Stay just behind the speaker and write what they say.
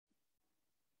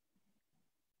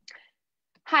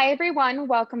Hi, everyone.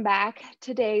 Welcome back.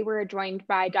 Today, we're joined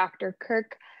by Dr.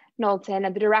 Kirk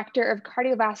Knowlton, the Director of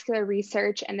Cardiovascular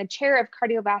Research and the Chair of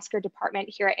Cardiovascular Department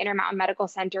here at Intermountain Medical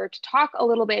Center, to talk a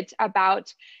little bit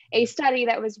about a study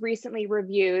that was recently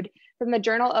reviewed from the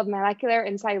Journal of Molecular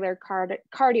and Cellular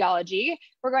Cardiology.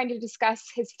 We're going to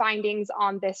discuss his findings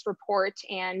on this report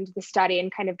and the study and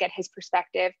kind of get his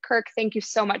perspective. Kirk, thank you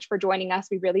so much for joining us.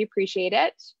 We really appreciate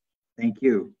it. Thank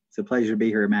you. It's a pleasure to be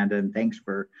here, Amanda, and thanks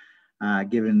for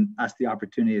giving us the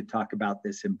opportunity to talk about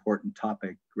this important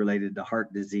topic related to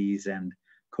heart disease and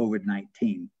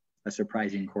COVID-19, a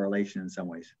surprising correlation in some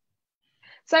ways.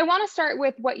 So I want to start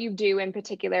with what you do in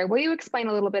particular. Will you explain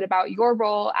a little bit about your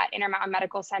role at Intermountain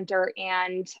Medical Center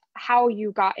and how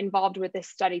you got involved with this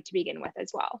study to begin with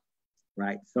as well?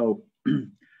 Right. So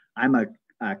I'm a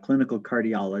clinical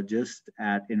cardiologist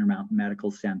at Intermountain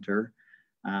Medical Center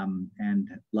and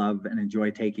love and enjoy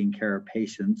taking care of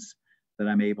patients that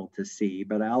I'm able to see,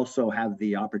 but I also have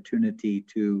the opportunity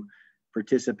to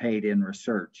participate in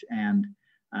research. And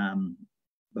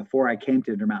before I came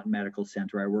to Intermountain Medical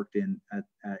Center, I worked in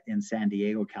San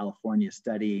Diego, California,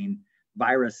 studying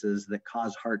viruses that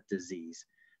cause heart disease.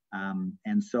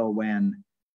 And so when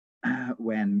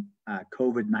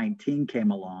COVID-19 came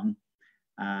along,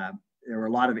 there were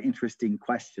a lot of interesting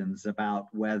questions about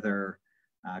whether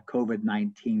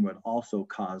COVID-19 would also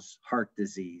cause heart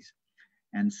disease.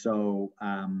 And so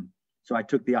I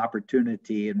took the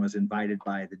opportunity and was invited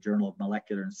by the Journal of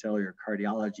Molecular and Cellular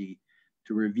Cardiology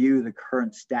to review the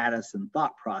current status and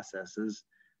thought processes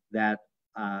that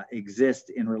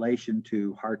exist in relation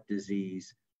to heart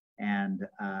disease and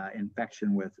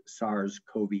infection with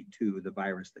SARS-CoV-2, the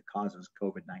virus that causes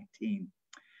COVID-19.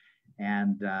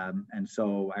 And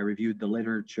so I reviewed the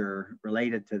literature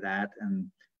related to that and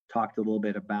talked a little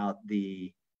bit about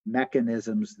the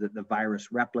mechanisms that the virus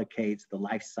replicates, the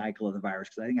life cycle of the virus,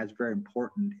 because I think that's very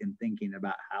important in thinking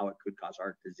about how it could cause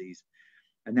heart disease.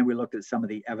 And then we looked at some of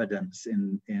the evidence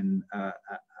in a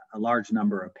large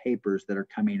number of papers that are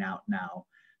coming out now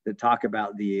that talk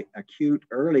about the acute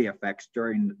early effects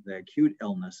during the acute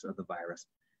illness of the virus.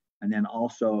 And then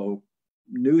also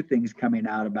new things coming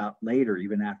out about later,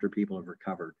 even after people have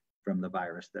recovered from the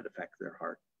virus that affect their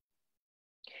heart.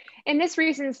 In this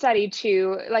recent study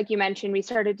too, like you mentioned, we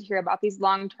started to hear about these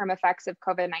long-term effects of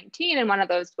COVID-19, and one of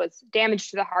those was damage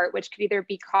to the heart, which could either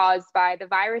be caused by the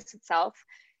virus itself,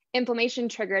 inflammation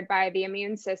triggered by the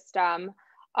immune system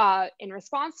in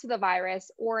response to the virus,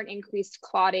 or an increased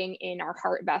clotting in our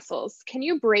heart vessels. Can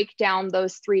you break down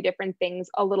those three different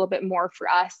things a little bit more for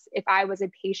us? If I was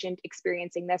a patient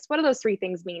experiencing this, what do those three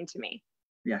things mean to me?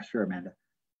 Yeah, sure, Amanda.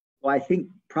 Well, I think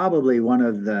probably one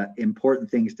of the important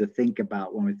things to think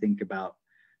about when we think about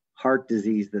heart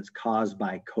disease that's caused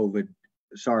by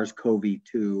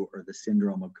SARS-CoV-2 or the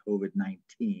syndrome of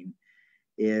COVID-19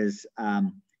 is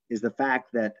the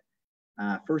fact that,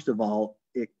 first of all,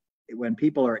 when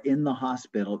people are in the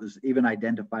hospital, it was even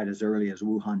identified as early as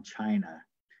Wuhan, China,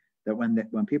 that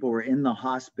when people were in the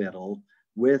hospital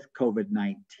with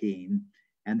COVID-19,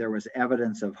 and there was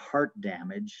evidence of heart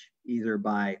damage, either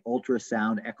by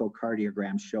ultrasound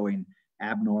echocardiograms showing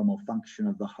abnormal function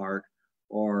of the heart,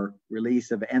 or release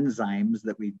of enzymes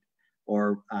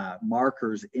or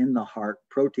markers in the heart,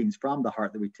 proteins from the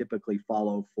heart that we typically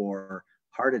follow for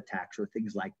heart attacks or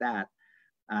things like that.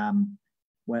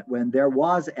 When there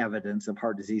was evidence of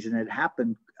heart disease, and it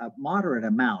happened a moderate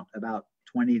amount, about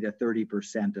 20 to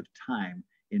 30% of time,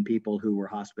 in people who were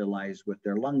hospitalized with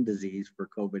their lung disease for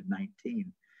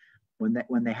COVID-19.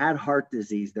 When they had heart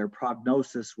disease, their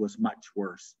prognosis was much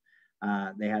worse.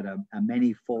 They had a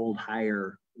many-fold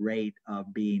higher rate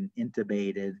of being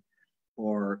intubated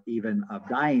or even of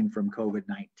dying from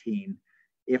COVID-19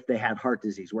 if they had heart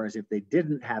disease. Whereas if they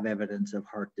didn't have evidence of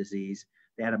heart disease,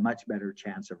 they had a much better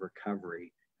chance of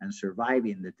recovery and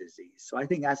surviving the disease. So I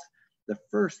think that's the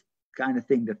first kind of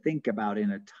thing to think about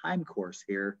in a time course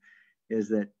here, is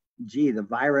that, gee, the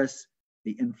virus,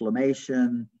 the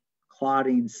inflammation,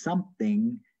 clotting,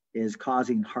 something is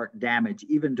causing heart damage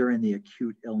even during the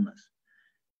acute illness.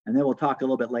 And then we'll talk a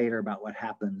little bit later about what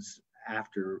happens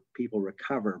after people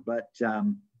recover. But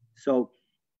so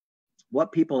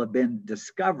what people have been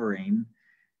discovering,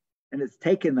 and it's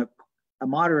taken a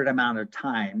moderate amount of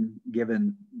time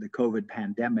given the COVID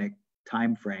pandemic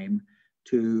timeframe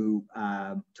to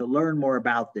learn more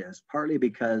about this, partly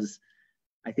because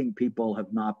I think people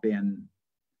have not been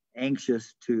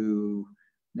anxious to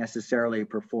necessarily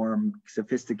perform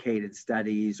sophisticated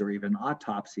studies or even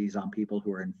autopsies on people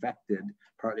who are infected,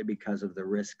 partly because of the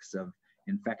risks of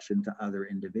infection to other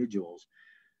individuals.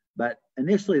 But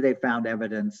initially they found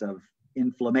evidence of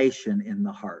inflammation in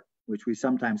the heart, which we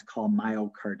sometimes call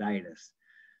myocarditis.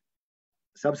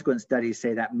 subsequent studies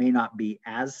say that may not be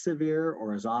as severe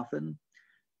or as often.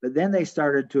 But then they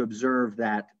started to observe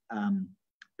that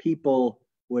people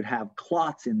would have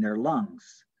clots in their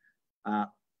lungs,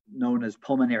 known as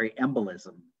pulmonary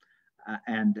embolism.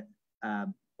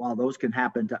 While those can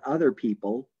happen to other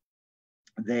people,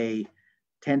 they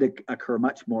tend to occur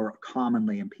much more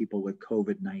commonly in people with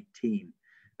COVID-19.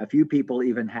 A few people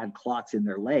even had clots in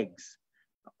their legs,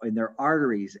 in their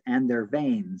arteries and their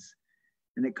veins.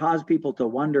 And it caused people to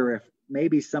wonder if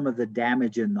maybe some of the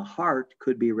damage in the heart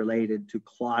could be related to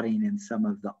clotting in some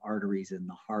of the arteries in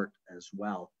the heart as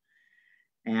well.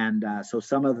 And so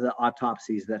some of the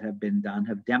autopsies that have been done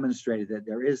have demonstrated that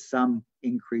there is some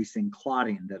increase in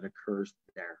clotting that occurs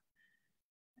there.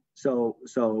 So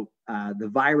the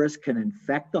virus can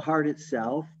infect the heart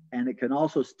itself, and it can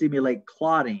also stimulate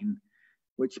clotting,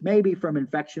 which may be from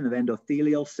infection of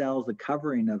endothelial cells, the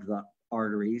covering of the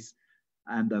arteries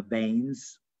and the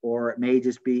veins, or it may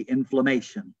just be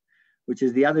inflammation, which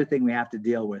is the other thing we have to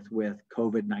deal with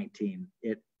COVID-19.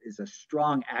 It is a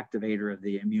strong activator of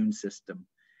the immune system.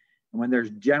 And when there's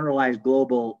generalized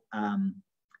global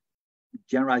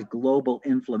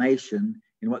inflammation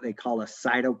in what they call a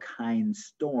cytokine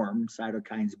storm,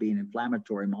 cytokines being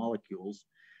inflammatory molecules,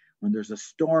 when there's a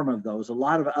storm of those, a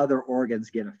lot of other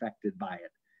organs get affected by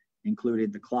it,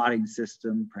 including the clotting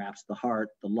system, perhaps the heart,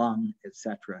 the lung,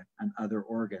 etc., and other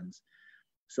organs.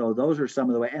 So those are some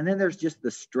of the ways. And then there's just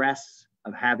the stress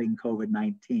of having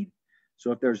COVID-19.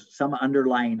 So if there's some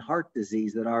underlying heart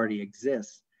disease that already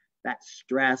exists, that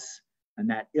stress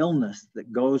and that illness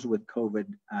that goes with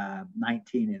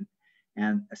COVID-19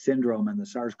 and a syndrome and the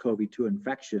SARS-CoV-2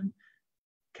 infection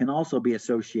can also be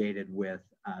associated with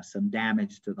some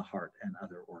damage to the heart and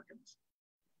other organs.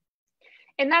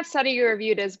 In that study you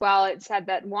reviewed as well, it said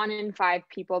that 1 in 5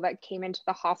 people that came into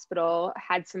the hospital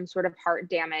had some sort of heart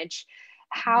damage.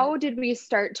 How did we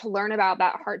start to learn about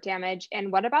that heart damage?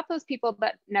 And what about those people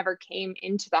that never came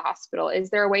into the hospital? Is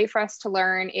there a way for us to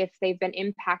learn if they've been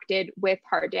impacted with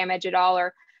heart damage at all?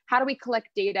 Or how do we collect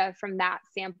data from that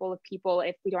sample of people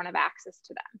if we don't have access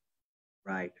to them?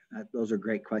 Right. Those are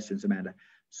great questions, Amanda.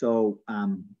 So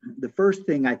the first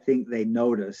thing I think they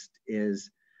noticed is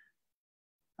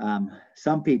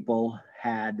some people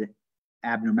had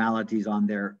abnormalities on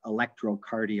their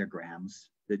electrocardiograms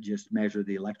that just measure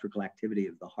the electrical activity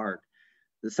of the heart.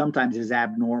 That sometimes is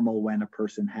abnormal when a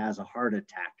person has a heart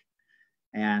attack,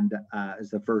 and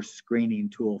is the first screening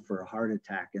tool for a heart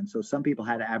attack. And so some people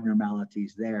had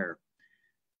abnormalities there.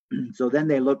 So then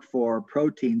they looked for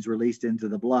proteins released into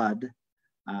the blood,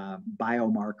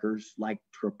 biomarkers like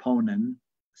troponin.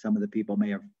 Some of the people may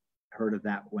have heard of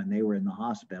that when they were in the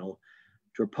hospital.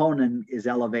 Troponin is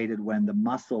elevated when the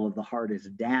muscle of the heart is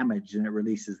damaged, and it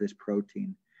releases this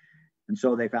protein. And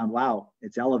so they found, wow,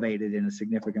 it's elevated in a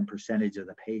significant percentage of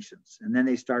the patients. And then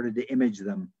they started to image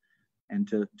them and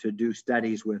to do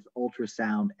studies with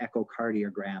ultrasound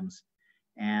echocardiograms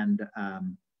and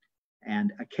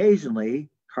occasionally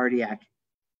cardiac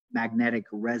magnetic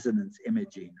resonance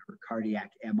imaging, or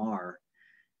cardiac MR.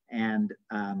 And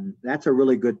that's a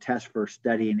really good test for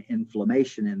studying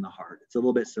inflammation in the heart. It's a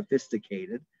little bit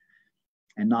sophisticated,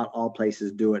 and not all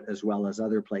places do it as well as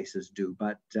other places do,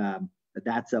 but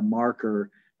that's a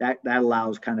marker that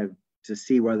allows kind of to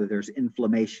see whether there's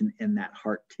inflammation in that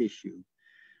heart tissue.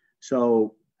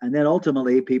 So, and then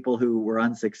ultimately people who were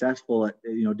unsuccessful at,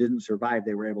 didn't survive,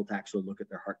 they were able to actually look at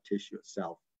their heart tissue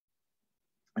itself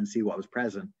and see what was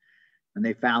present. And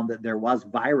they found that there was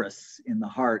virus in the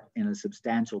heart in a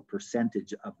substantial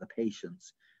percentage of the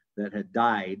patients that had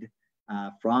died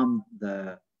from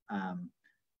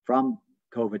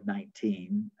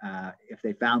COVID-19. If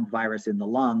they found virus in the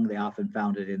lung, they often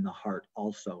found it in the heart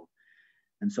also.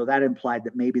 And so that implied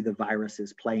that maybe the virus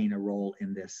is playing a role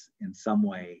in this in some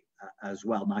way as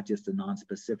well, not just a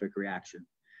non-specific reaction.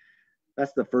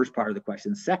 That's the first part of the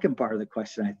question. Second part of the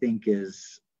question, I think,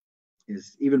 is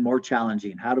even more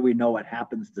challenging. How do we know what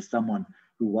happens to someone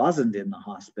who wasn't in the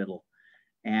hospital?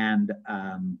 And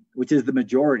which is the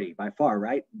majority by far,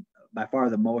 right? By far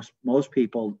the most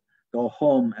people go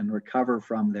home and recover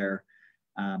from their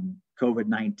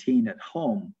COVID-19 at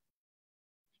home.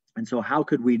 And so how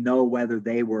could we know whether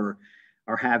they are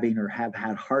having or have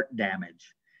had heart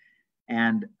damage?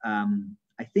 And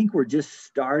I think we're just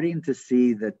starting to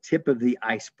see the tip of the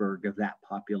iceberg of that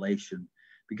population,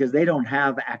 because they don't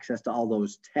have access to all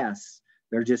those tests.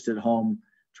 They're just at home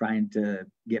trying to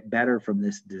get better from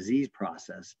this disease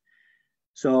process.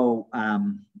 So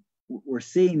we're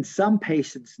seeing some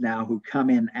patients now who come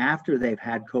in after they've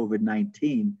had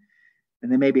COVID-19,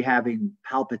 and they may be having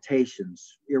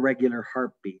palpitations, irregular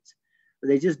heartbeats, but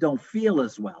they just don't feel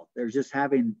as well.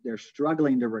 They're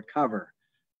struggling to recover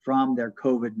from their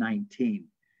COVID-19.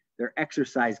 Their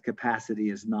exercise capacity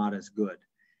is not as good.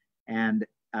 And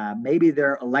maybe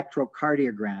their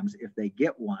electrocardiograms, if they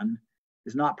get one,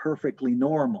 is not perfectly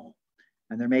normal.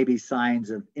 And there may be signs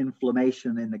of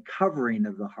inflammation in the covering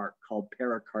of the heart called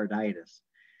pericarditis.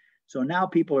 So now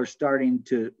people are starting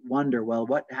to wonder, well,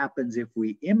 what happens if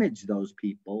we image those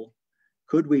people?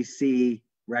 Could we see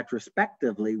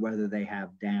retrospectively whether they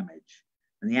have damage?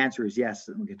 And the answer is yes,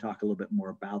 and we can talk a little bit more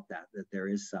about that there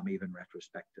is some even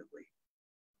retrospectively.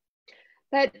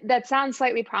 That sounds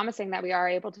slightly promising that we are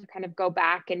able to kind of go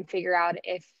back and figure out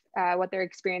if what they're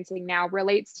experiencing now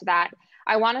relates to that.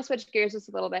 I want to switch gears just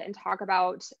a little bit and talk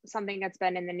about something that's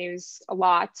been in the news a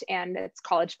lot, and it's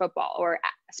college football or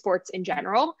sports in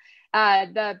general.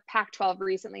 The Pac-12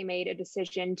 recently made a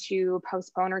decision to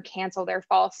postpone or cancel their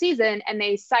fall season, and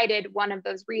they cited one of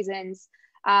those reasons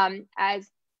as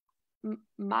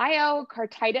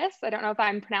myocarditis. I don't know if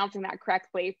I'm pronouncing that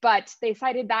correctly, but they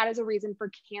cited that as a reason for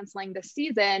canceling the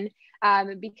season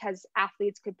because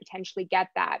athletes could potentially get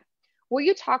that. Will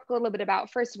you talk a little bit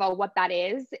about, first of all, what that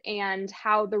is and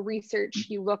how the research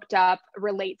you looked up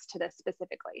relates to this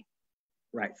specifically?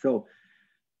 Right. So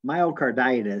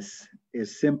myocarditis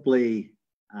is simply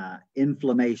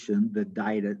inflammation,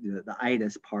 the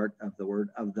itis part of the word,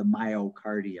 of the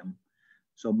myocardium.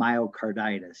 So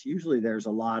myocarditis. Usually there's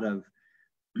a lot of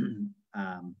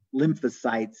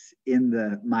lymphocytes in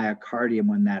the myocardium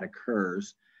when that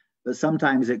occurs, but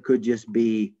sometimes it could just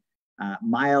be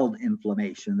mild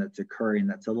inflammation that's occurring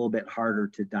that's a little bit harder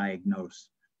to diagnose.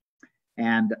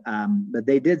 And but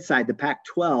they did cite, the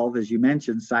Pac-12, as you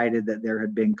mentioned, cited that there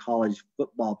had been college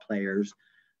football players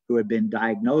who had been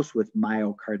diagnosed with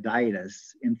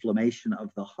myocarditis, inflammation of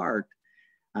the heart,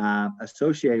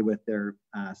 associated with their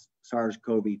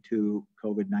SARS-CoV-2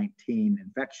 COVID-19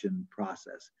 infection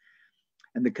process.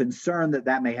 And the concern that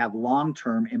that may have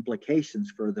long-term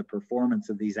implications for the performance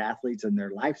of these athletes and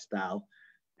their lifestyle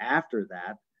after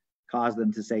that caused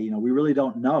them to say, you know, we really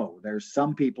don't know. There's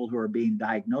some people who are being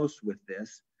diagnosed with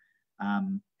this,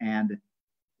 and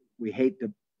we hate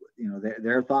to, you know,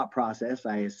 their thought process,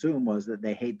 I assume, was that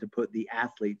they hate to put the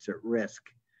athletes at risk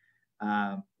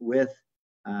with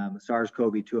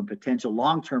SARS-CoV-2 and potential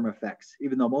long-term effects,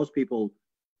 even though most people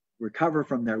recover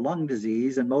from their lung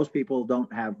disease and most people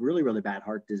don't have really, really bad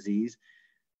heart disease.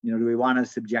 You know, do we want to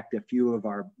subject a few of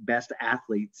our best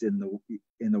athletes in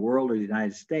the world or the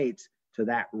United States to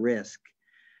that risk?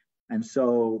 And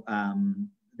so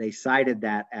they cited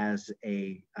that as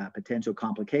a potential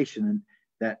complication, and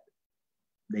that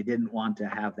they didn't want to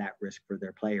have that risk for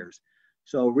their players.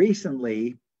 So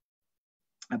recently,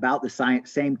 about the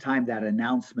same time that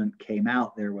announcement came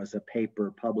out, there was a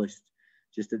paper published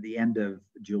just at the end of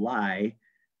July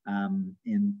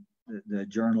in the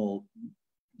journal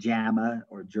JAMA,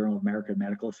 or Journal of American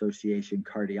Medical Association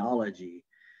Cardiology,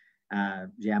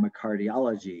 JAMA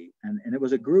Cardiology. And it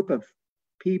was a group of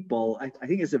people. I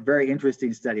think it's a very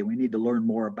interesting study. We need to learn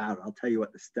more about it. I'll tell you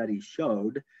what the study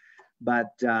showed.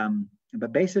 But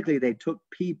basically they took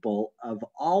people of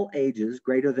all ages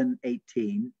greater than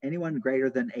 18, anyone greater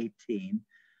than 18,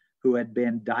 who had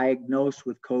been diagnosed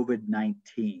with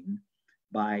COVID-19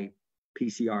 by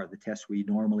PCR, the test we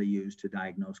normally use to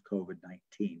diagnose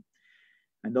COVID-19.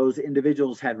 And those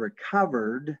individuals had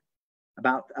recovered.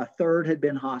 About a third had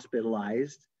been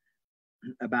hospitalized,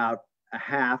 about a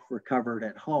half recovered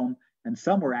at home, and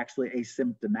some were actually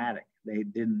asymptomatic. They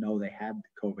didn't know they had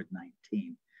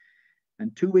COVID-19.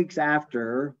 And 2 weeks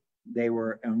after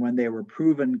when they were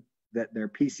proven that their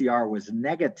PCR was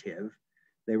negative,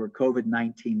 they were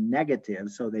COVID-19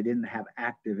 negative, so they didn't have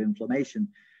active inflammation,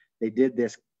 they did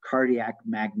this cardiac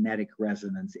magnetic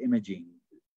resonance imaging,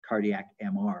 cardiac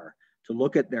MR, to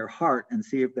look at their heart and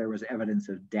see if there was evidence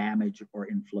of damage or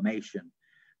inflammation.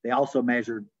 They also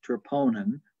measured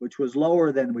troponin, which was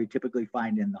lower than we typically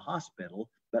find in the hospital,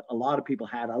 but a lot of people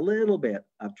had a little bit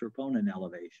of troponin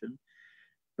elevation.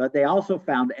 But they also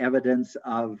found evidence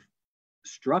of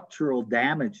structural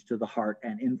damage to the heart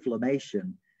and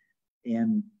inflammation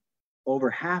in over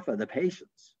half of the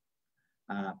patients.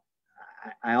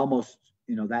 I almost,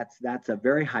 you know, that's a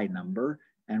very high number,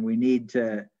 and we need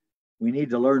to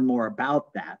learn more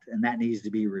about that, and that needs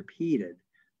to be repeated.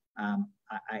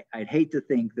 I'd hate to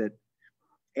think that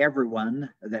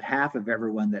half of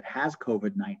everyone that has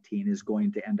COVID-19 is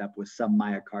going to end up with some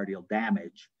myocardial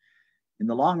damage. In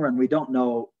the long run, we don't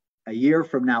know a year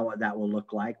from now what that will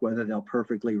look like, whether they'll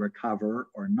perfectly recover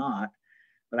or not.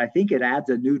 But I think it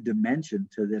adds a new dimension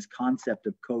to this concept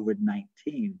of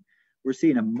COVID-19. We're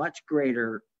seeing a much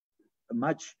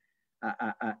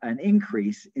an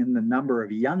increase in the number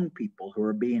of young people who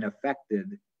are being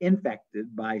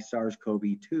infected by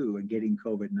SARS-CoV-2 and getting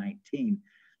COVID-19,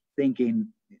 thinking,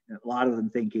 a lot of them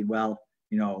thinking, well,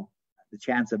 you know, the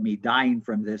chance of me dying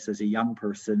from this as a young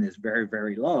person is very,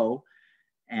 very low.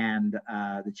 And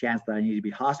the chance that I need to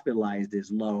be hospitalized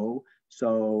is low.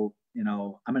 So, you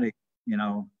know, I'm going to, you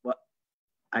know, what,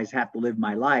 I just have to live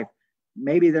my life.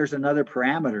 Maybe there's another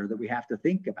parameter that we have to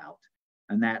think about,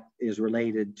 and that is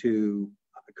related to,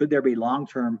 could there be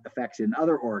long-term effects in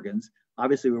other organs?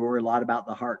 Obviously, we worry a lot about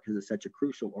the heart because it's such a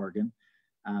crucial organ.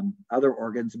 Other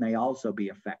organs may also be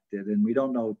affected, and we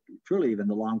don't know truly even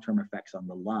the long-term effects on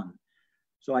the lung.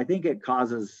 So I think it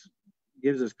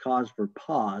gives us cause for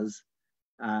pause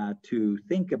to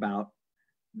think about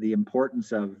the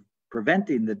importance of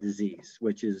preventing the disease,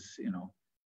 which is, you know,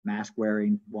 mask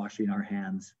wearing, washing our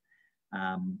hands,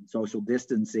 social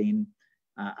distancing.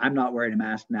 I'm not wearing a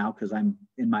mask now because I'm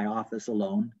in my office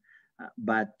alone,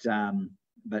 but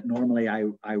normally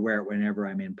I wear it whenever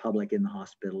I'm in public, in the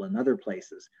hospital and other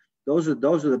places. Those are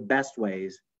the best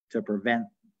ways to prevent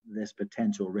this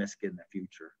potential risk in the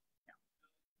future.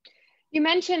 You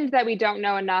mentioned that we don't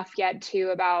know enough yet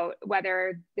too about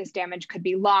whether this damage could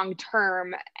be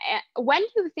long-term. When do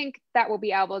you think that we'll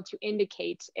be able to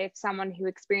indicate if someone who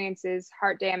experiences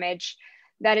heart damage,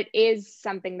 that it is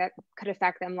something that could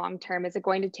affect them long-term? Is it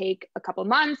going to take a couple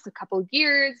months, a couple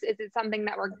years? Is it something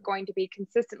that we're going to be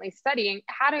consistently studying?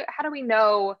 How do we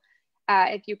know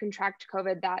if you contract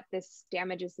COVID that this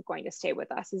damage is going to stay with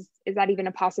us? Is that even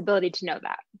a possibility to know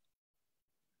that?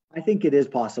 I think it is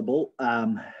possible.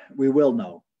 We will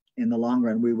know in the long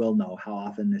run. We will know how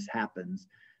often this happens.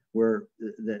 Where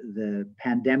the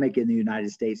pandemic in the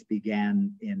United States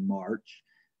began in March,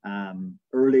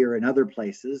 earlier in other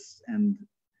places, and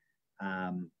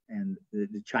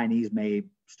the Chinese may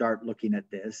start looking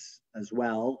at this as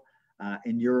well.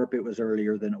 In Europe, it was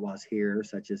earlier than it was here,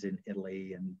 such as in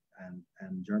Italy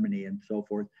and Germany and so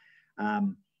forth.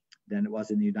 Than it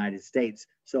was in the United States.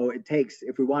 So it takes,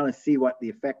 if we want to see what the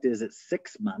effect is at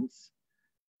 6 months,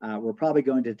 we're probably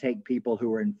going to take people who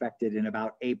were infected in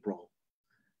about April.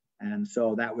 And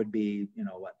so that would be, you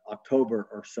know, what, October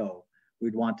or so,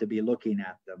 we'd want to be looking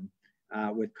at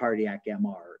them with cardiac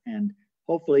MR. And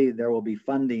hopefully there will be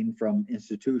funding from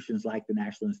institutions like the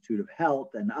National Institute of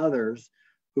Health and others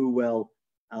who will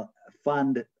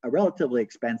fund a relatively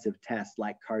expensive test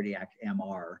like cardiac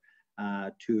MR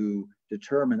to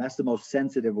determine, that's the most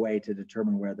sensitive way to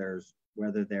determine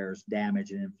whether there's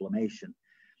damage and inflammation,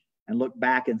 and look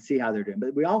back and see how they're doing.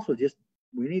 But we also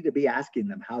we need to be asking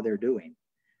them how they're doing.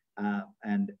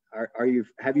 And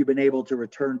have you been able to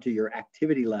return to your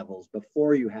activity levels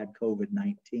before you had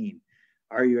COVID-19?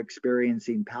 Are you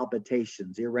experiencing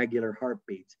palpitations, irregular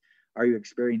heartbeats? Are you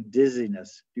experiencing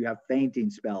dizziness? Do you have fainting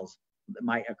spells that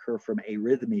might occur from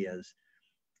arrhythmias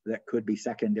that could be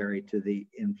secondary to the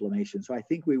inflammation? So I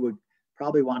think we would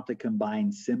probably want to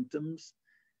combine symptoms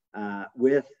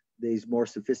with these more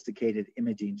sophisticated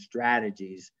imaging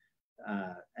strategies.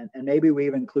 And maybe we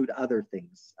even include other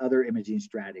things, other imaging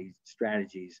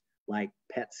strategies like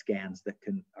PET scans that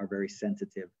are very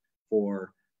sensitive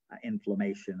for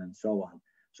inflammation and so on.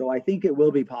 So I think it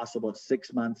will be possible at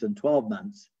 6 months and 12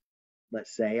 months,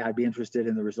 let's say. I'd be interested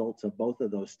in the results of both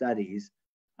of those studies.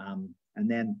 And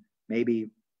then maybe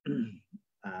in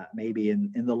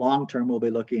the long term, we'll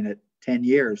be looking at 10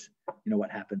 years, you know,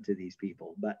 what happened to these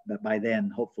people. But by then,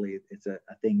 hopefully it's a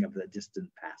thing of the distant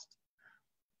past.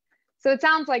 So it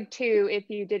sounds like too, if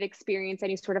you did experience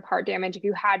any sort of heart damage, if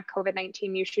you had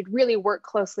COVID-19, you should really work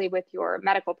closely with your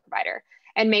medical provider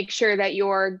and make sure that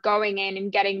you're going in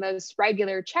and getting those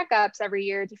regular checkups every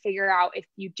year to figure out if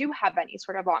you do have any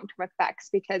sort of long-term effects,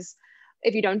 because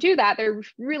if you don't do that,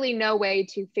 there's really no way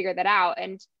to figure that out.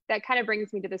 And that kind of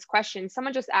brings me to this question.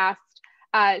 Someone just asked,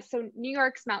 so New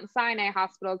York's Mount Sinai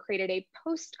Hospital created a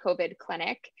post-COVID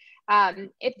clinic.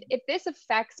 If this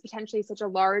affects potentially such a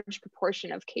large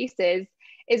proportion of cases,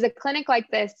 is a clinic like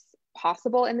this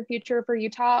possible in the future for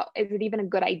Utah? Is it even a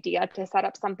good idea to set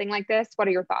up something like this? What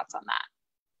are your thoughts on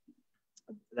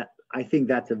that? I think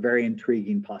that's a very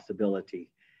intriguing possibility.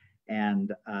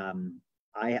 And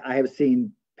I have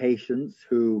seen patients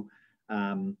who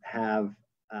have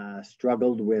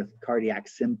struggled with cardiac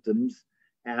symptoms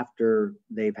after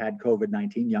they've had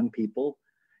COVID-19, young people.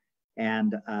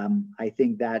 And I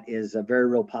think that is a very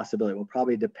real possibility. It will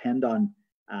probably depend on,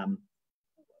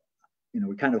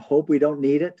 we kind of hope we don't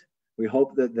need it. We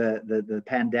hope that the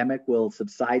pandemic will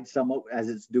subside somewhat as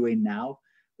it's doing now.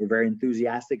 We're very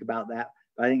enthusiastic about that.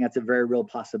 But I think that's a very real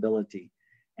possibility.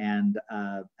 And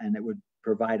it would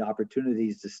provide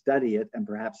opportunities to study it and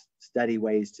perhaps study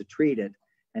ways to treat it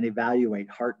and evaluate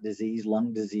heart disease,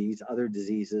 lung disease, other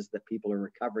diseases that people are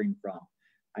recovering from.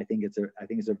 I think it's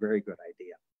a very good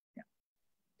idea. Yeah.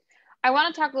 I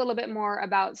want to talk a little bit more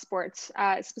about sports,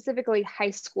 specifically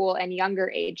high school and younger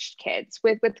aged kids.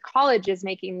 With colleges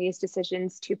making these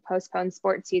decisions to postpone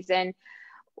sports season,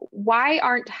 why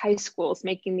aren't high schools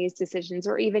making these decisions,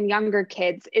 or even younger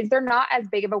kids? Is there not as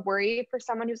big of a worry for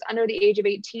someone who's under the age of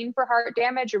 18 for heart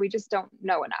damage, or we just don't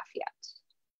know enough yet?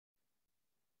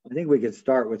 I think we could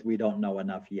start with we don't know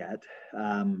enough yet.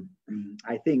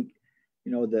 I think,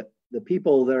 the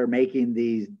people that are making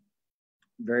these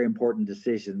very important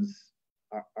decisions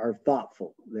are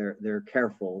thoughtful. They're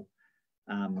careful,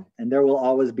 and there will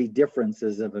always be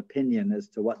differences of opinion as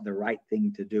to what the right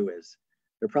thing to do is.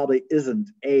 There probably isn't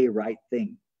a right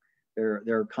thing. There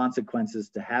are consequences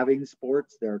to having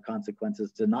sports. There are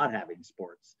consequences to not having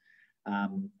sports,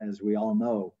 as we all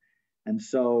know. And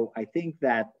so I think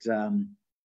that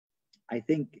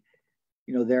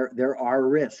there are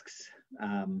risks.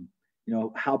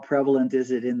 How prevalent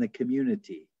is it in the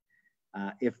community?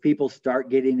 If people start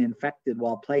getting infected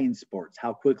while playing sports,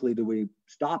 how quickly do we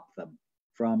stop them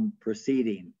from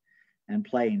proceeding and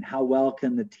playing? How well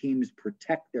can the teams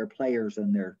protect their players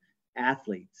and their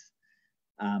athletes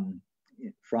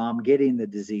from getting the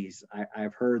disease?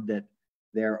 I've heard that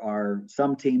there are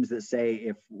some teams that say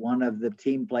if one of the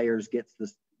team players gets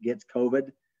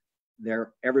COVID,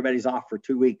 everybody's off for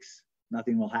 2 weeks.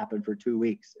 Nothing will happen for 2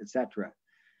 weeks, etc.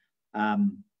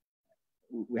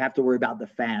 We have to worry about the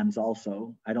fans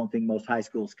also. I don't think most high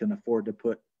schools can afford to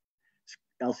put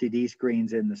LCD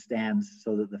screens in the stands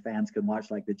so that the fans can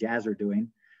watch like the Jazz are doing,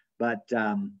 but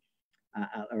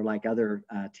or like other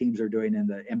teams are doing in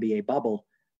the NBA bubble.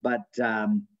 But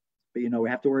we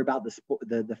have to worry about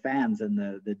the fans and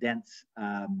the dense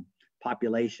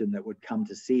population that would come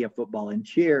to see a football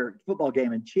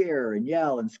game and cheer and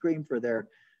yell and scream for their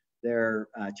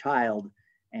child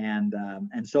and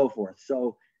so forth.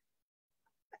 So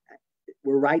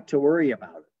we're right to worry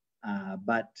about it,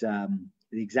 but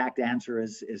the exact answer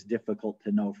is difficult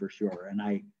to know for sure. And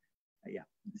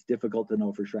it's difficult to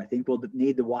know for sure. I think we'll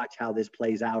need to watch how this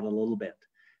plays out a little bit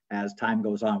as time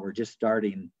goes on. We're just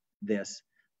starting this.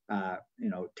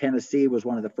 Tennessee was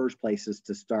one of the first places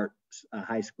to start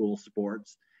high school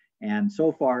sports, and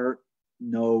so far,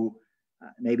 no.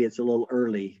 Maybe it's a little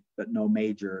early, but no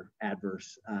major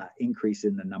adverse increase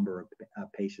in the number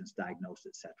of patients diagnosed,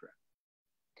 etc.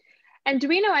 And do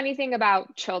we know anything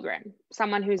about children,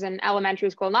 someone who's in elementary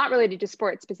school, not related to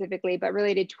sports specifically, but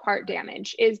related to heart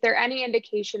damage? Is there any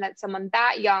indication that someone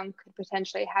that young could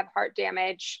potentially have heart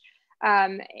damage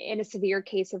in a severe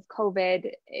case of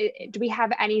COVID? Do we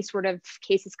have any sort of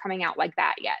cases coming out like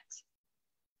that yet?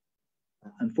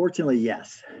 Unfortunately,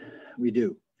 yes, we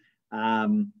do.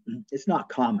 It's not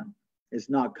common. It's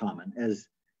not common, as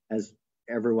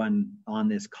everyone on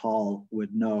this call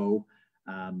would know.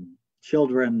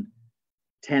 Children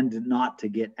tend not to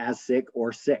get as sick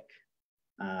or sick.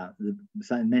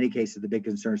 In many cases, the big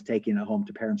concern is taking it home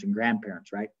to parents and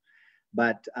grandparents, right?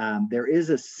 But there is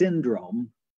a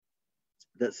syndrome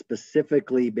that's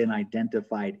specifically been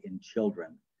identified in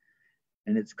children,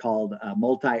 and it's called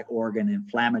multi-organ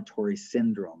inflammatory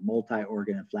syndrome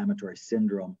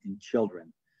in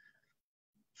children.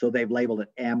 So they've labeled it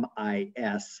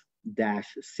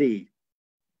MIS-C.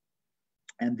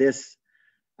 And this,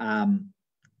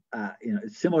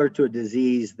 it's similar to a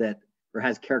disease or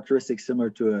has characteristics similar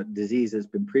to a disease that's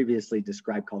been previously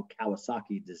described called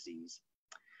Kawasaki disease.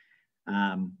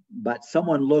 But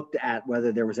someone looked at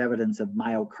whether there was evidence of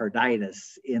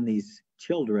myocarditis in these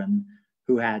children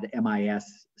who had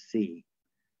MIS-C,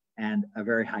 and a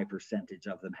very high percentage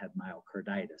of them had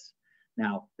myocarditis.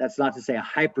 Now, that's not to say a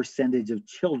high percentage of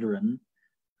children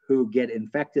who get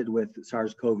infected with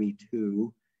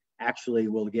SARS-CoV-2 actually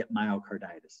will get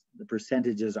myocarditis. The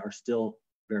percentages are still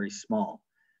very small,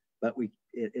 but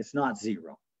it's not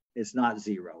zero. It's not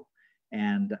zero.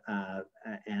 And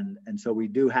so we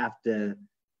do have to,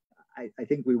 I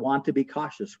think we want to be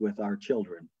cautious with our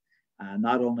children,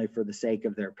 not only for the sake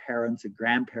of their parents and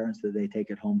grandparents that they take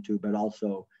it home to, but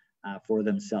also for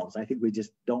themselves. I think we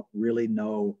just don't really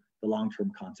know the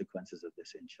long-term consequences of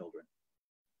this in children.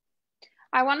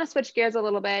 I want to switch gears a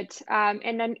little bit.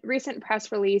 In a recent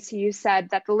press release, you said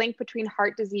that the link between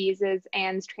heart diseases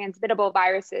and transmittable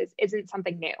viruses isn't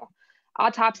something new.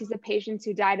 Autopsies of patients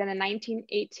who died in the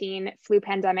 1918 flu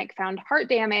pandemic found heart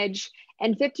damage,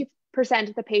 and 50%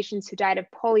 of the patients who died of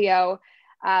polio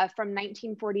from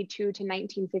 1942 to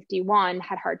 1951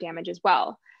 had heart damage as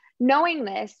well. Knowing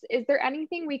this, is there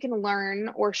anything we can learn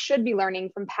or should be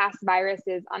learning from past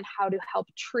viruses on how to help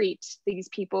treat these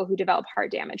people who develop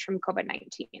heart damage from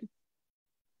COVID-19?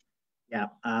 Yeah,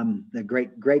 the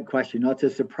great question. No, it's a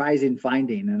surprising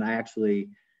finding, and I actually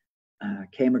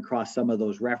came across some of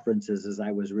those references as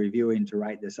I was reviewing to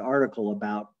write this article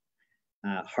about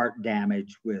heart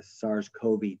damage with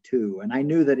SARS-CoV-2. And I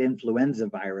knew that influenza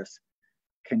virus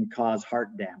can cause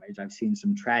heart damage. I've seen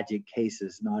some tragic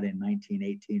cases, not in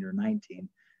 1918 or 19,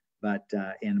 but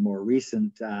in more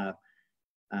recent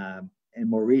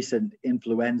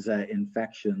influenza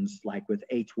infections, like with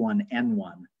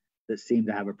H1N1, that seem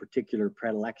to have a particular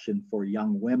predilection for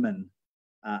young women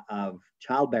of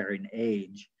childbearing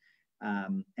age.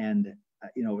 It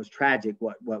was tragic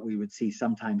what we would see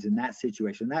sometimes in that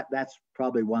situation. That's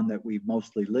probably one that we've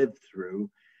mostly lived through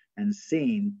and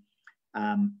seen.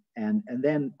 And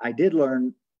then I did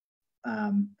learn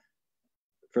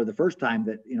for the first time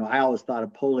that, I always thought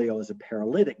of polio as a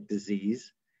paralytic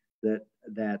disease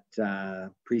that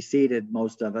preceded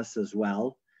most of us as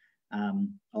well.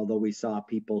 Although we saw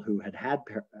people who had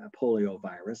polio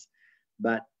virus,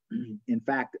 but in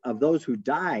fact, of those who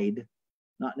died,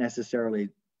 not necessarily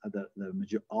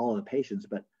all of the patients,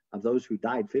 but of those who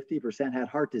died, 50% had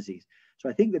heart disease. So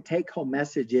I think the take-home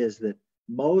message is that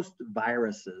most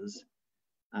viruses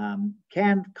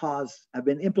have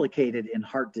been implicated in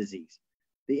heart disease.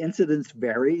 The incidence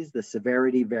varies, the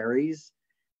severity varies,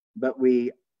 but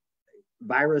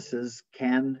viruses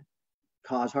can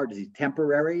cause heart disease,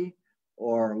 temporary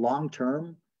or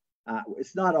long-term.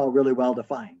 It's not all really well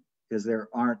defined because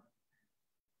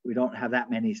we don't have that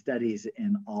many studies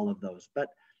in all of those. But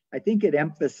I think it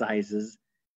emphasizes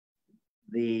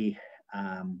the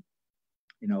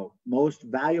most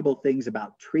valuable things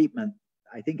about treatment.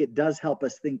 I think it does help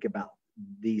us think about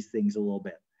these things a little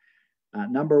bit.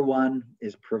 Number one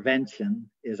is prevention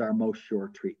is our most sure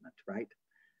treatment, right?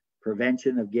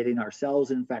 Prevention of getting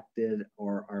ourselves infected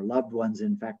or our loved ones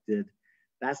infected.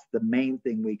 That's the main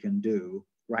thing we can do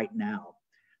right now.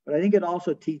 But I think it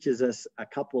also teaches us a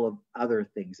couple of other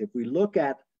things. If we look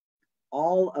at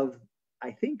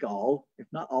if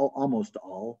not all, almost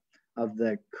all of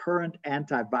the current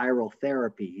antiviral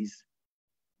therapies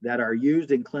that are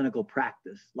used in clinical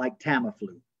practice, like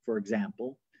Tamiflu, for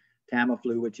example,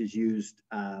 Tamiflu, which is used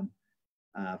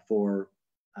for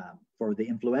the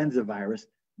influenza virus,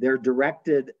 they're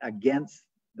directed against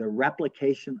the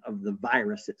replication of the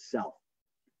virus itself.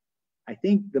 I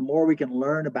think the more we can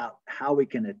learn about how we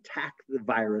can attack the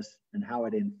virus and how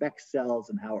it infects cells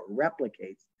and how it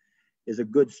replicates is a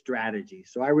good strategy.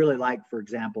 So I really like, for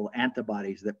example,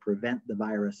 antibodies that prevent the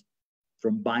virus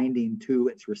from binding to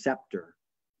its receptor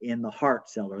in the heart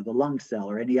cell or the lung cell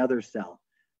or any other cell.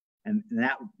 And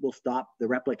that will stop the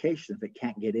replication if it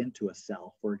can't get into a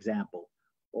cell, for example.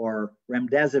 Or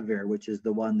remdesivir, which is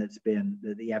the one that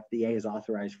the FDA is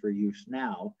authorized for use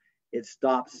now. It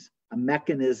stops a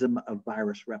mechanism of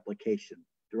virus replication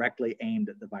directly aimed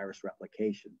at the virus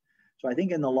replication. So I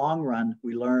think in the long run,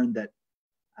 we learned that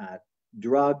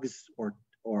drugs or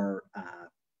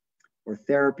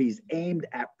therapies aimed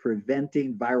at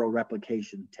preventing viral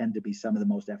replication tend to be some of the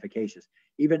most efficacious.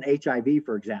 Even HIV,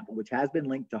 for example, which has been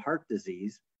linked to heart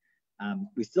disease,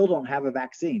 we still don't have a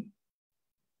vaccine,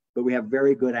 but we have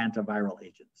very good antiviral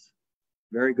agents,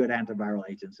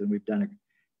 and we've done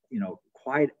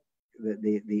quite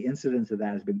the incidence of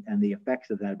that has been, and the effects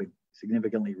of that have been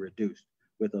significantly reduced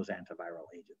with those antiviral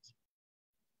agents.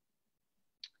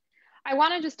 I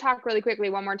want to just talk really quickly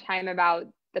one more time about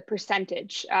the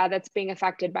percentage that's being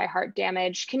affected by heart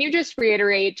damage. Can you just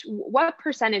reiterate what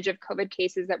percentage of COVID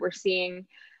cases that we're seeing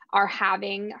are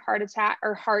having heart attack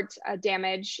or heart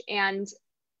damage? And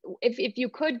if you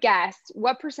could guess,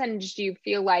 what percentage do you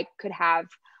feel like could have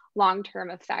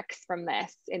long-term effects from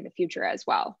this in the future as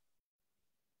well?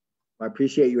 I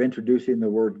appreciate you introducing the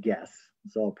word guess,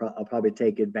 so I'll probably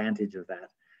take advantage of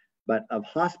that. But of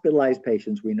hospitalized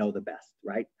patients, we know the best,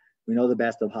 right? We know the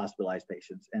best of hospitalized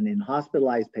patients. And in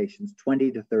hospitalized patients,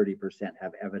 20 to 30%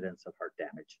 have evidence of heart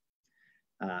damage.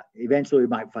 Eventually, we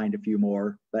might find a few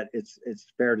more, but it's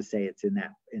fair to say it's in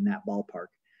that ballpark.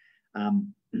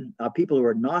 People who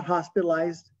are not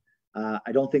hospitalized,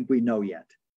 I don't think we know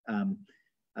yet.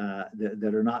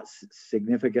 That are not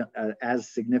as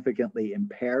significantly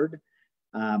impaired.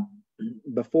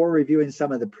 Before reviewing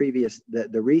some of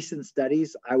the recent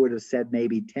studies, I would have said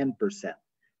maybe 10%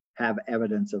 have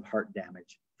evidence of heart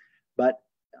damage. But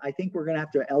I think we're going to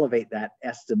have to elevate that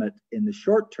estimate in the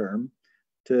short term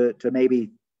to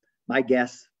maybe, my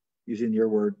guess, using your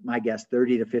word, my guess,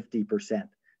 30 to 50%.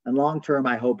 And long term,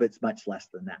 I hope it's much less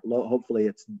than that. Hopefully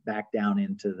it's back down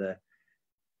into the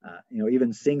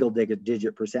even single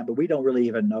digit percent, but we don't really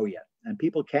even know yet. And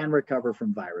people can recover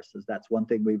from viruses. That's one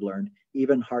thing we've learned.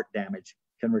 Even heart damage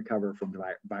can recover from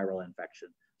viral infection.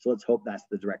 So let's hope that's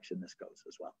the direction this goes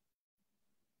as well.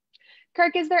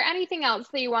 Kirk, is there anything else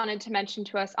that you wanted to mention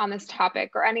to us on this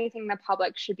topic, or anything the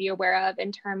public should be aware of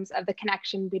in terms of the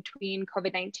connection between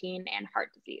COVID-19 and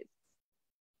heart disease?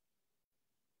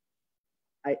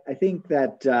 I think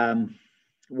that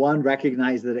one,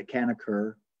 recognize that it can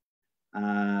occur.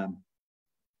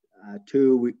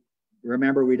 Two,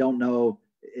 remember, we don't know.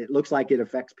 It looks like it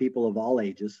affects people of all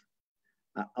ages.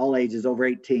 All ages over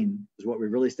 18 is what we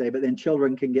really say, but then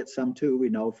children can get some too, we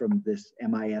know from this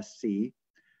MISC.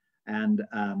 And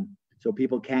so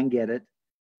people can get it.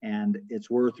 And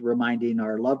it's worth reminding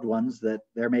our loved ones that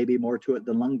there may be more to it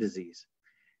than lung disease.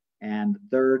 And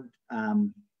third,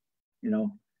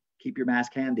 keep your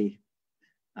mask handy.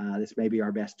 This may be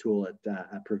our best tool at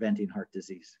preventing heart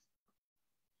disease.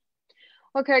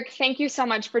 Well, Kirk, thank you so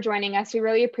much for joining us. We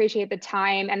really appreciate the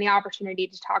time and the opportunity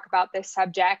to talk about this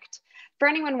subject. For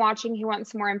anyone watching who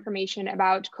wants more information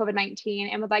about COVID-19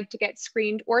 and would like to get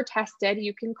screened or tested,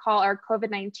 you can call our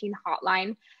COVID-19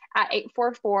 hotline at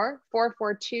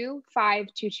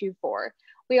 844-442-5224.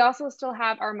 We also still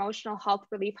have our emotional health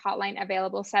relief hotline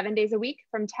available 7 days a week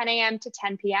from 10 a.m. to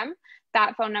 10 p.m.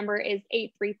 That phone number is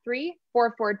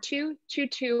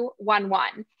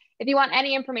 833-442-2211. If you want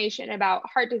any information about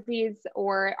heart disease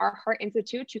or our Heart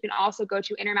Institute, you can also go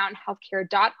to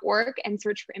intermountainhealthcare.org and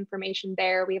search for information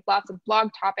there. We have lots of blog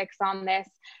topics on this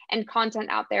and content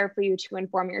out there for you to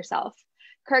inform yourself.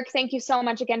 Kirk, thank you so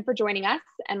much again for joining us,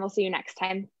 and we'll see you next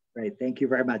time. Great. Thank you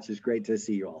very much. It's great to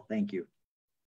see you all. Thank you.